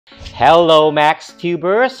Hello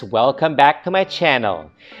MaxTubers, welcome back to my channel.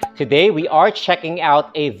 Today we are checking out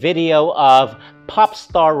a video of pop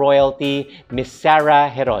star royalty Miss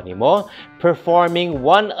Sarah Geronimo performing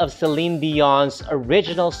one of Celine Dion's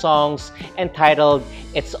original songs entitled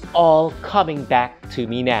It's All Coming Back to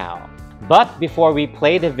Me Now. But before we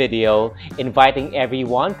play the video, inviting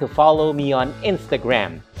everyone to follow me on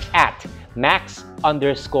Instagram at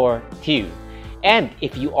max_tube. And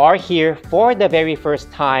if you are here for the very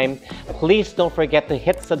first time, please don't forget to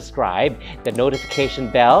hit subscribe, the notification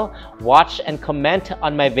bell, watch and comment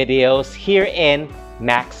on my videos here in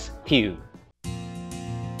MaxTiube.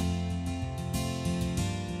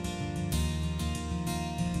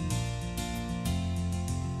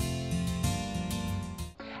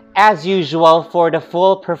 As usual, for the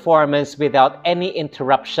full performance without any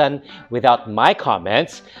interruption, without my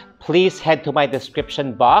comments, please head to my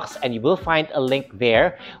description box and you will find a link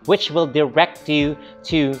there which will direct you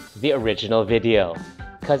to the original video.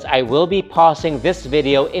 Because I will be pausing this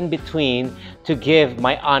video in between to give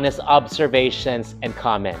my honest observations and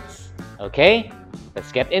comments. Okay?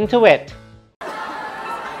 Let's get into it!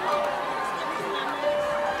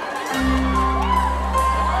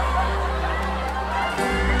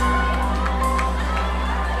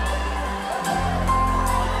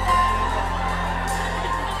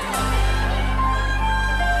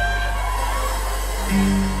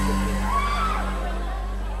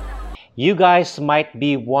 You guys might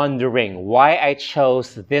be wondering why I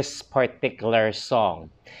chose this particular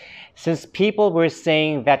song. Since people were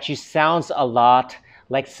saying that she sounds a lot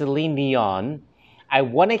like Celine Dion, I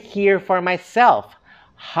want to hear for myself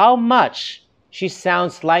how much she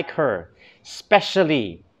sounds like her,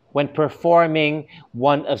 especially when performing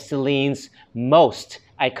one of Celine's most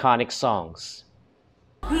iconic songs.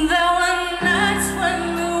 There were nights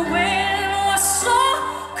when the wind was so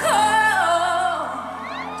cold,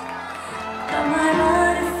 but my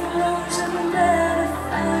body frozen and if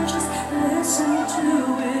I just listened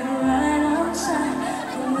to it right outside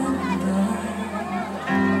the window.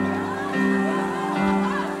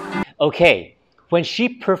 Okay, when she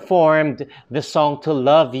performed the song To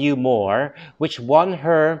Love You More, which won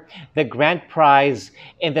her the grand prize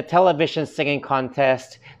in the television singing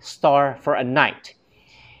contest Star for a Night,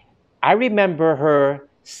 I remember her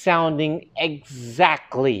sounding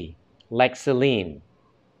exactly like Celine.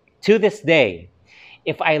 To this day,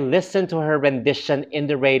 if I listen to her rendition in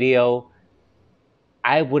the radio,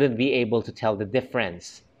 I wouldn't be able to tell the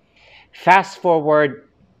difference. Fast forward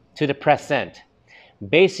to the present.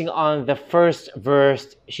 Basing on the first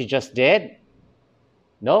verse she just did,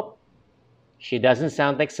 nope, she doesn't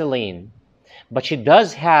sound like Celine. But she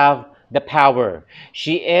does have the power.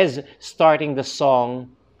 She is starting the song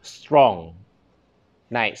strong.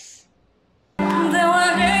 Nice. There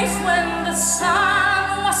were days when the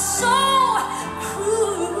sun was so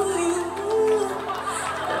cruel,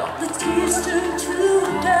 the tears turned to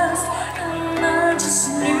dust, and I just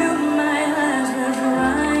knew my eyes were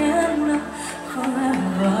drying up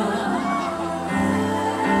forever.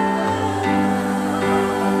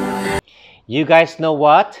 You guys know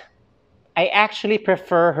what? I actually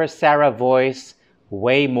prefer her Sarah voice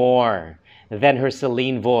way more than her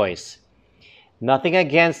Celine voice. Nothing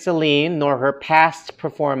against Celine nor her past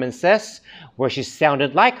performances where she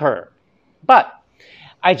sounded like her. But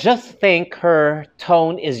I just think her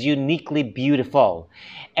tone is uniquely beautiful.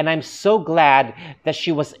 And I'm so glad that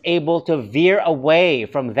she was able to veer away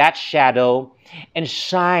from that shadow and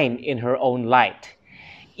shine in her own light.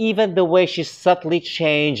 Even the way she subtly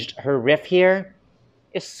changed her riff here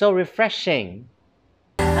is so refreshing.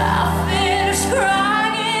 I finished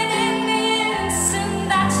crying in the instant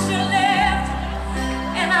that you left,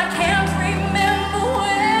 and I can't remember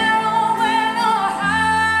where or when or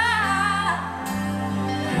how.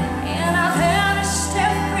 And I've finished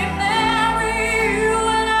every memory you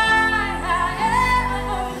and I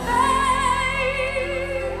ever made.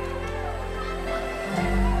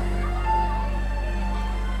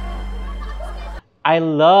 I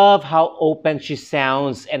love how open she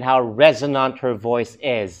sounds and how resonant her voice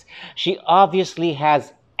is. She obviously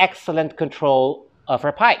has excellent control of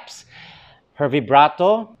her pipes. Her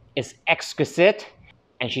vibrato is exquisite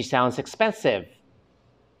and she sounds expensive.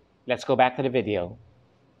 Let's go back to the video.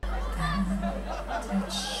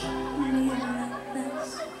 Touch me like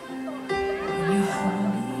this, when you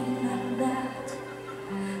hold me like that,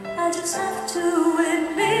 I just have to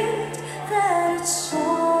admit that it's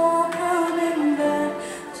all coming back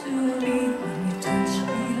to me. When you touch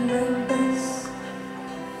me like this,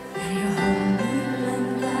 and you hold me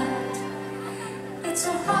like that, it's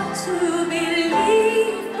so hard to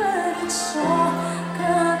believe, but it's all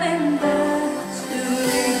coming back to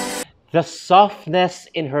me. The softness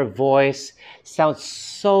in her voice sounds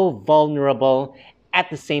so vulnerable, at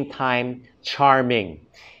the same time charming.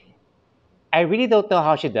 I really don't know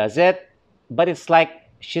how she does it, but it's like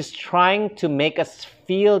she's trying to make us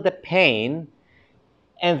feel the pain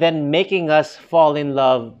and then making us fall in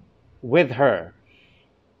love with her.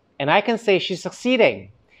 And I can say she's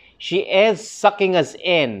succeeding. She is sucking us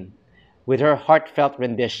in with her heartfelt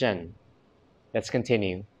rendition. Let's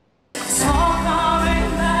continue. It's all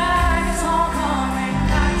coming back, it's all coming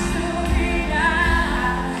back to me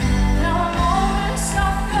now. There were moments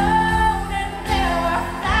of gold and there were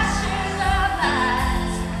flashes of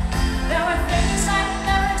light. There were things I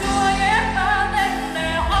never do again, but then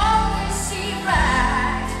they always seem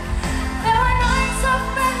right. There were nights of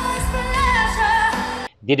endless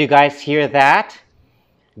pleasure. Did you guys hear that?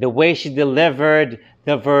 The way she delivered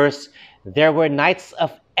the verse, there were nights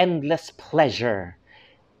of endless pleasure.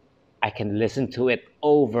 I can listen to it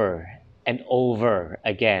over and over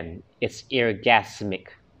again. It's orgasmic.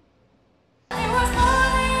 It was more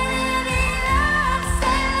than enough,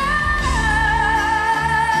 say love.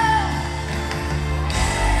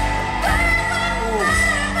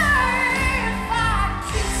 If I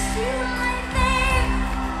kissed you like that,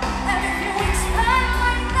 and if you whispered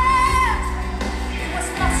like that, it was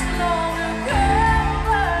not so long ago,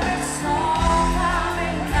 but it's all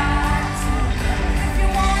coming back to me. If you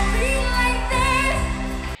want me like this.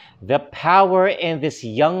 The power in this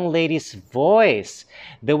young lady's voice,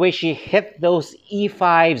 the way she hit those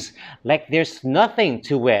E5s like there's nothing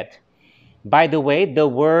to it. By the way, the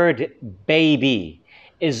word baby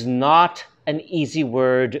is not an easy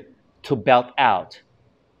word to belt out,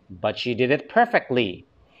 but she did it perfectly,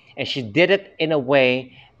 and she did it in a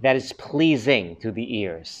way that is pleasing to the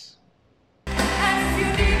ears. And if you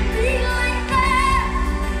need me like that,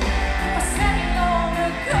 it was said long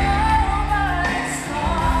ago, but it's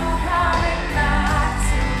all coming back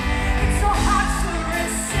to me. It's so hard to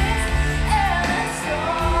resist, and it's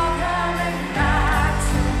all coming back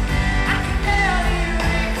to me. I can barely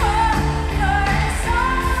recall, but it's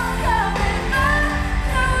all coming back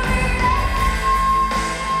to me now.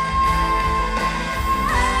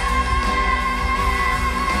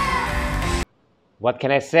 What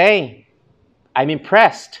can I say? I'm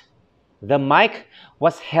impressed. The mic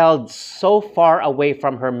was held so far away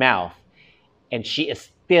from her mouth, and she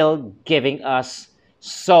is still giving us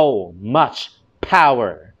so much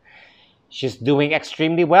power. She's doing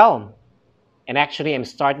extremely well. And actually, I'm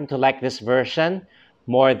starting to like this version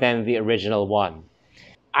more than the original one.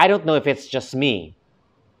 I don't know if it's just me,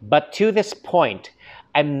 but to this point,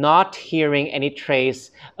 I'm not hearing any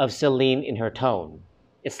trace of Celine in her tone.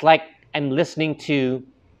 It's like I'm listening to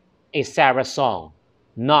a Sarah song,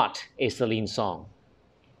 not a Celine song.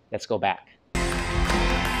 Let's go back.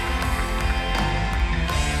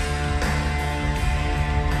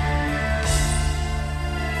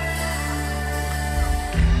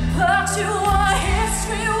 But you are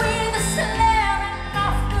history with a slamming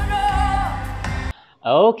off the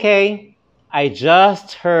door. Okay, I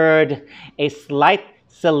just heard a slight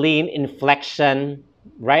Celine inflection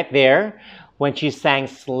right there when she sang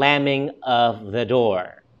Slamming of the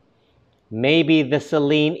Door. Maybe the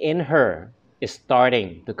Celine in her is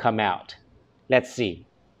starting to come out. Let's see.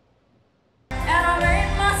 And I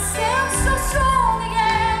made myself so strong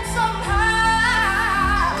again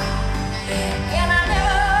somehow. And I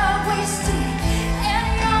never wasted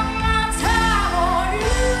any of my time on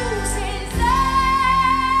you since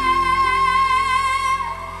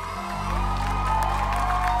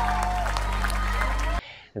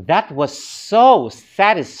then. That was so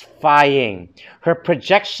satisfying. Her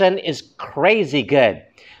projection is crazy good.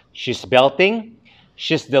 She's belting,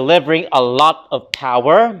 she's delivering a lot of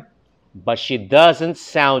power, but she doesn't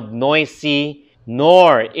sound noisy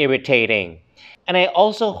nor irritating. And I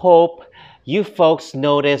also hope you folks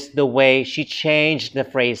noticed the way she changed the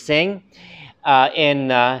phrasing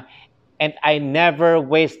and I never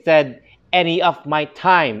wasted any of my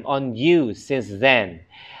time on you since then.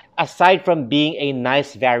 Aside from being a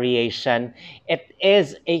nice variation, it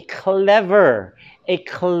is a clever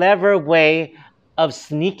way of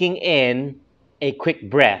sneaking in a quick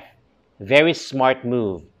breath. Very smart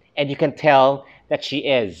move. And you can tell that she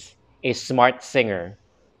is a smart singer.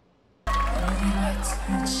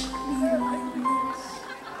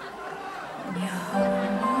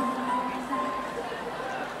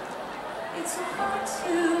 It's so hard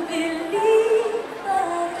to believe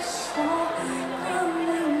that it's all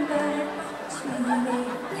coming back to me.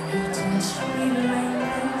 When you touch me like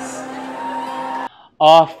this.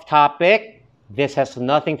 Off topic. This has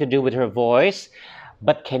nothing to do with her voice,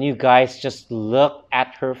 But can you guys just look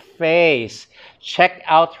at her face? Check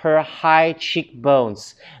out her high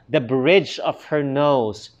cheekbones, the bridge of her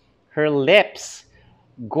nose, her lips.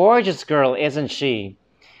 Gorgeous girl, isn't she?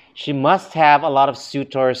 She must have a lot of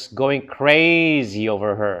suitors going crazy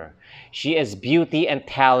over her. She is beauty and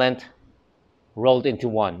talent rolled into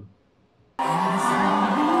one.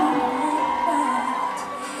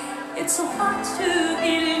 It's so hard to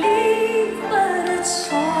believe, but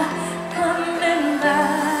it's all coming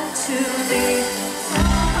back to me.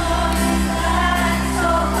 Coming back, so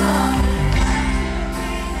coming back to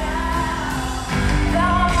me now. The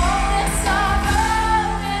moments are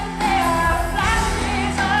gone and there are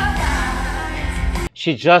flashes of light.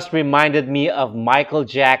 She just reminded me of Michael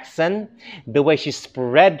Jackson, the way she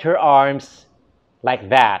spread her arms like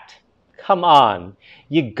that. Come on,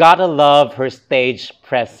 you gotta love her stage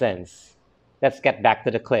presence. Let's get back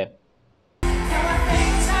to the clip. There are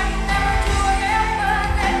things I never do again,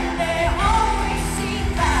 but then they always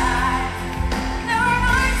seem bad. There were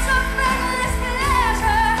nights of endless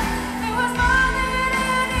pleasure. It was more than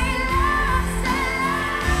any loss and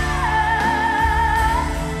love.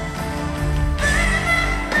 When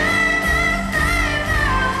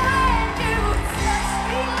you touch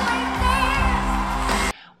me like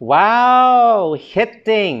this. Wow,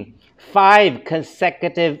 hitting 5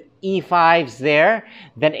 consecutive E5s there,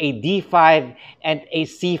 then a D5 and a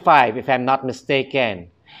C5 if I'm not mistaken.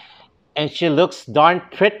 And she looks darn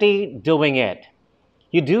pretty doing it.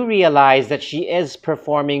 You do realize that she is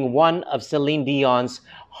performing one of Celine Dion's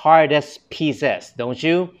hardest pieces, don't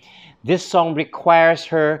you? This song requires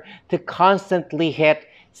her to constantly hit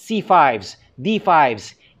C5s,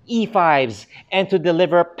 D5s, E5s, and to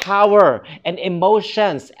deliver power and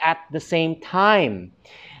emotions at the same time.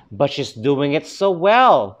 But she's doing it so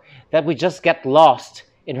well that we just get lost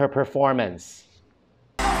in her performance.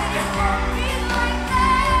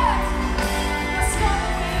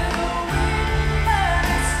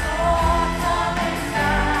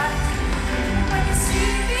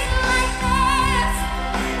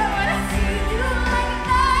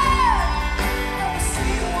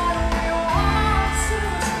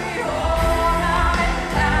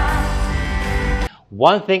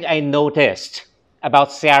 One thing I noticed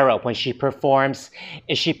about Sarah when she performs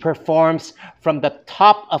is she performs from the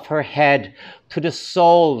top of her head to the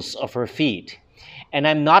soles of her feet. And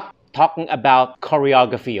I'm not talking about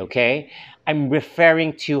choreography, okay? I'm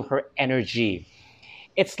referring to her energy.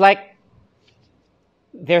 It's like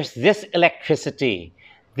there's this electricity,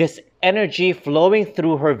 this energy flowing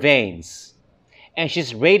through her veins, and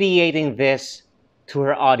she's radiating this to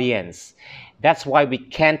her audience. That's why we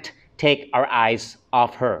can't take our eyes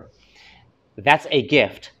off her. That's a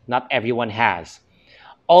gift not everyone has.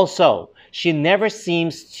 Also, she never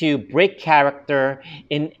seems to break character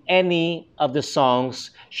in any of the songs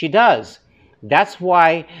she does. That's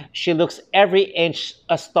why she looks every inch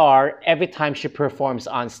a star every time she performs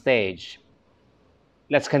on stage.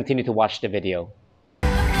 Let's continue to watch the video.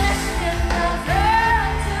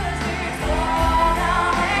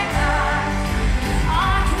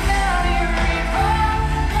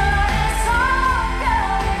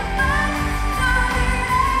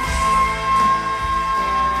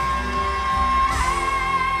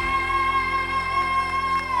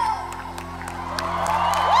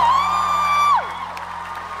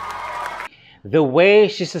 The way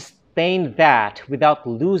she sustained that without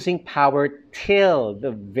losing power till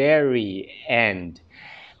the very end.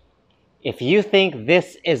 If you think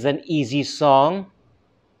this is an easy song,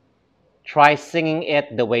 try singing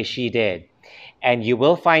it the way she did. And you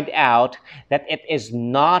will find out that it is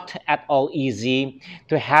not at all easy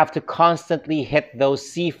to have to constantly hit those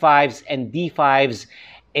C5s and D5s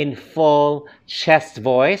in full chest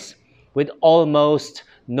voice with almost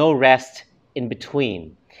no rest in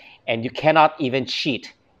between. And you cannot even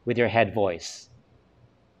cheat with your head voice.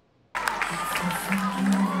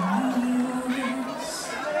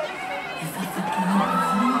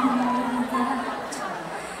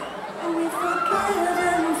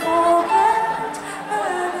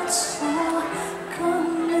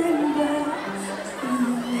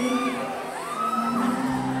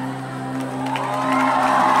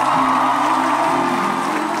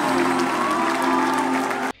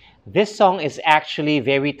 This song is actually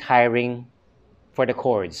very tiring for the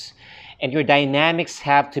chords. And your dynamics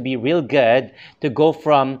have to be real good to go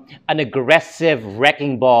from an aggressive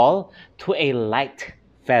wrecking ball to a light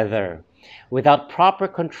feather. Without proper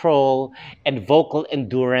control and vocal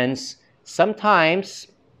endurance, sometimes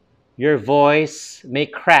your voice may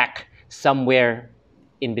crack somewhere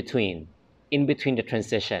in between the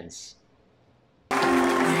transitions.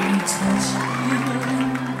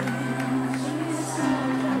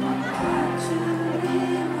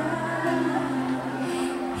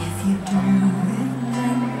 If you do it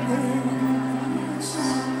like this,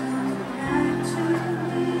 I'll have to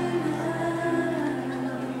leave.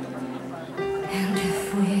 And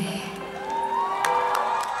if we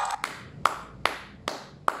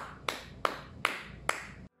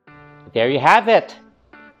There you have it,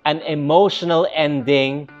 an emotional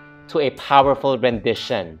ending to a powerful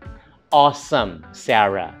rendition. Awesome,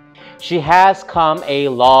 Sarah. She has come a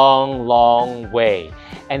long, long way,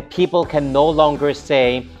 and people can no longer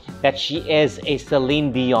say that she is a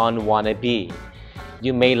Celine Dion wannabe.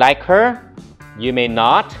 You may like her, you may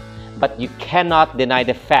not, but you cannot deny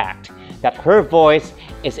the fact that her voice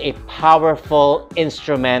is a powerful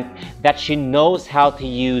instrument that she knows how to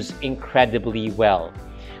use incredibly well.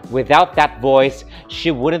 Without that voice, she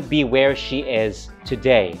wouldn't be where she is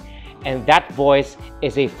today. And that voice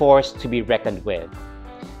is a force to be reckoned with.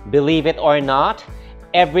 Believe it or not,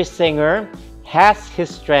 every singer has his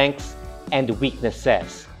strengths and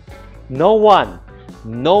weaknesses. No one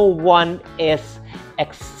is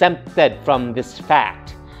exempted from this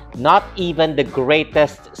fact, not even the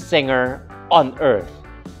greatest singer on earth.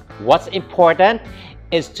 What's important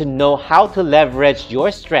is to know how to leverage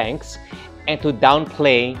your strengths and to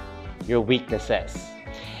downplay your weaknesses.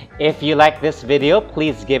 If you like this video,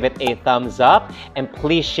 please give it a thumbs up and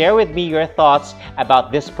please share with me your thoughts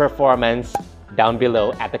about this performance down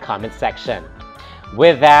below at the comment section.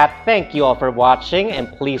 With that, thank you all for watching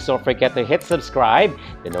and please don't forget to hit subscribe,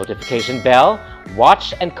 the notification bell,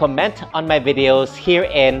 watch and comment on my videos here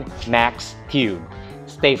in MaxTiube.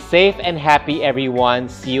 Stay safe and happy everyone.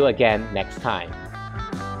 See you again next time.